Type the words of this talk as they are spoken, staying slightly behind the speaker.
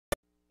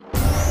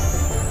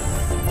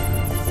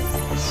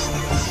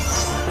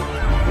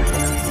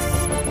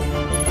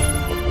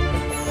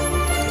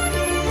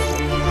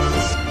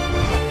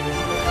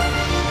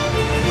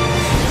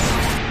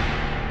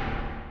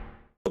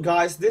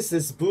Guys, this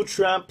is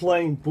Bootramp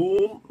playing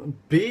Boom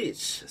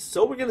Beach.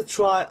 So we're gonna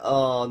try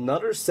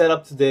another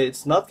setup today.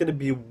 It's not gonna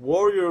be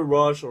Warrior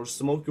Rush or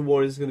Smoky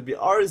Warrior. It's gonna be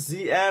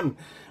RZM,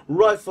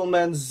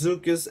 Rifleman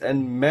Zookas,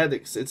 and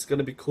Medics. It's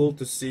gonna be cool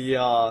to see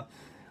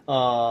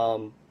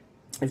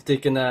if they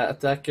can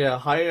attack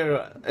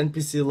higher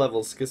NPC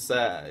levels, because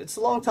it's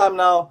a long time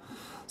now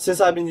since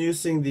I've been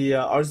using the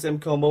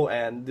RZM combo,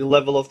 and the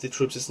level of the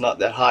troops is not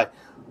that high.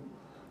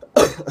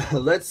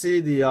 Let's see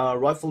the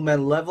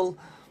Rifleman level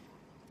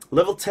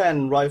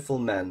 10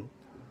 Rifleman,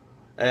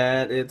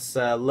 and it's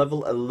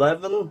level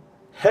 11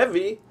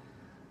 heavy,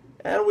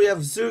 and we have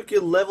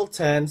Zooka level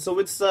 10, so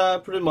it's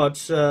pretty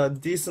much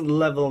decent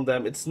level on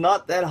them. It's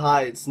not that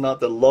high, it's not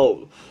that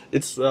low,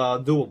 it's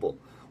doable.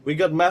 We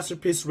got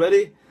Masterpiece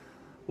ready,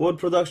 wood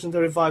production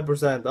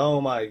 35%. Oh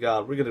my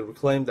god, we're gonna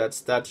reclaim that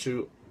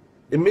statue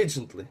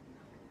immediately.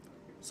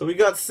 So we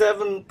got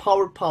 7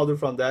 power powder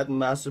from that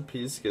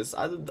Masterpiece, because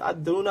I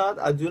do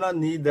not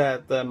need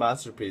that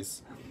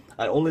Masterpiece.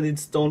 I only need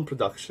stone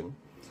production.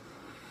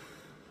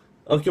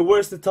 Okay,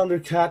 where's the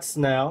Thundercats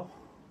now?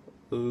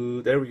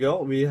 There we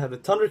go. We have the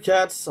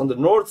Thundercats on the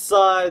north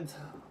side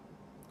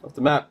of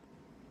the map.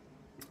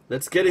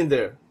 Let's get in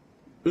there.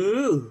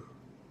 Ooh,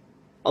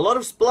 a lot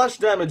of splash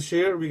damage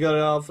here. We got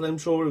a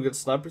flamethrower, we got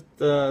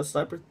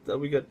sniper,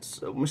 we got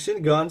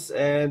machine guns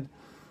and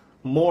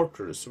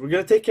mortars. We're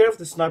gonna take care of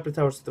the sniper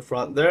towers at the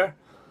front there.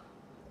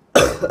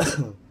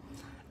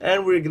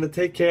 And we're gonna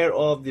take care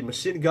of the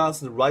machine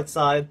guns on the right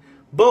side.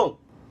 Boom!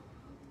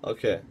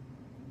 Okay.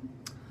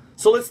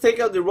 So let's take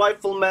out the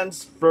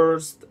Riflemans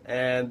first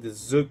and the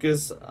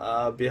Zookas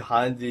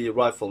behind the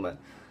Rifleman.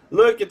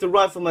 Look at the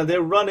Rifleman,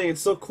 they're running.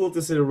 It's so cool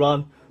to see them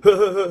run.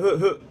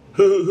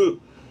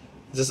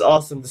 Just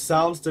awesome. The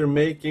sounds they're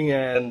making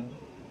and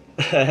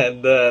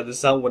the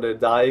sound when they're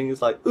dying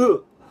is like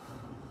ugh.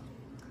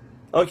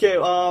 Okay,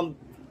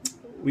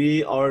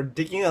 we are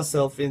digging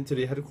ourselves into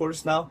the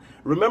headquarters now.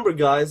 Remember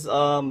guys,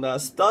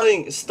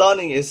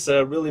 stunning is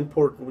really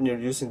important when you're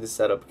using this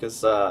setup,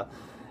 because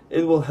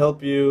it will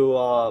help you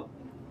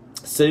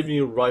saving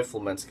your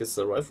riflemans, because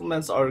the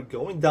riflemans are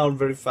going down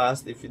very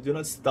fast if you do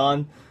not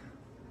stun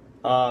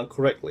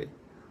correctly.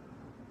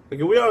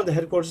 Okay, we are on the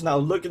headquarters now.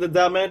 Look at the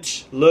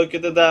damage, look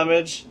at the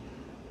damage.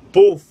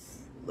 Poof,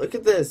 look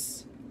at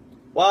this.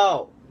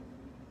 Wow,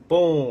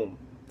 boom,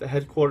 the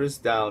headquarters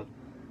down.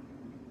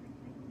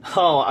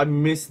 Oh, I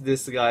miss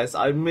this, guys.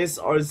 I miss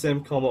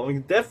RZM combo.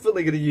 I'm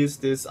definitely gonna use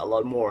this a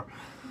lot more.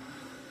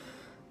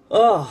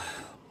 Oh,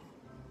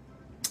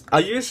 I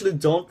usually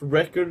don't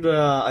record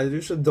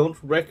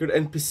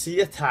NPC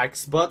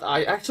attacks, but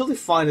I actually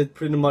find it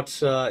pretty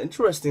much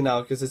interesting now,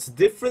 because it's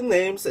different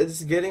names and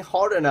it's getting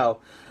harder now.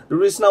 The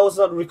reason I was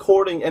not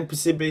recording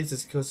NPC bases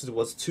is because it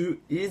was too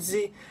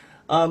easy.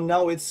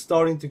 Now it's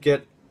starting to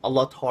get a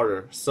lot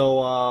harder.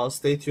 So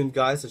stay tuned,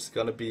 guys. There's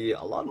gonna be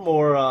a lot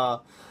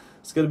more.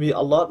 NPC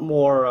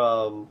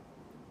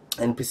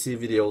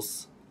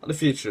videos in the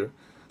future.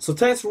 So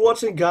thanks for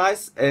watching,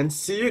 guys, and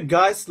see you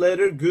guys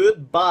later.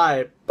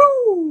 Goodbye.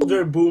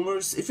 There,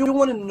 boomers. If you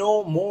want to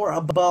know more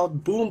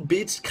about Boom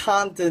Beach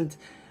content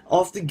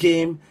of the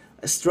game,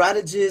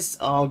 strategies,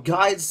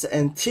 guides,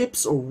 and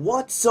tips, or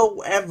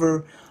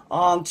whatsoever,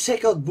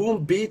 check out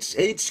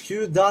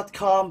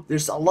boombeachhq.com.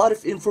 There's a lot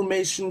of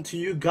information to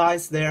you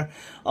guys there.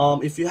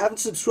 If you haven't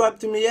subscribed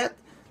to me yet,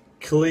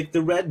 click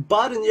the red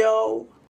button, yo.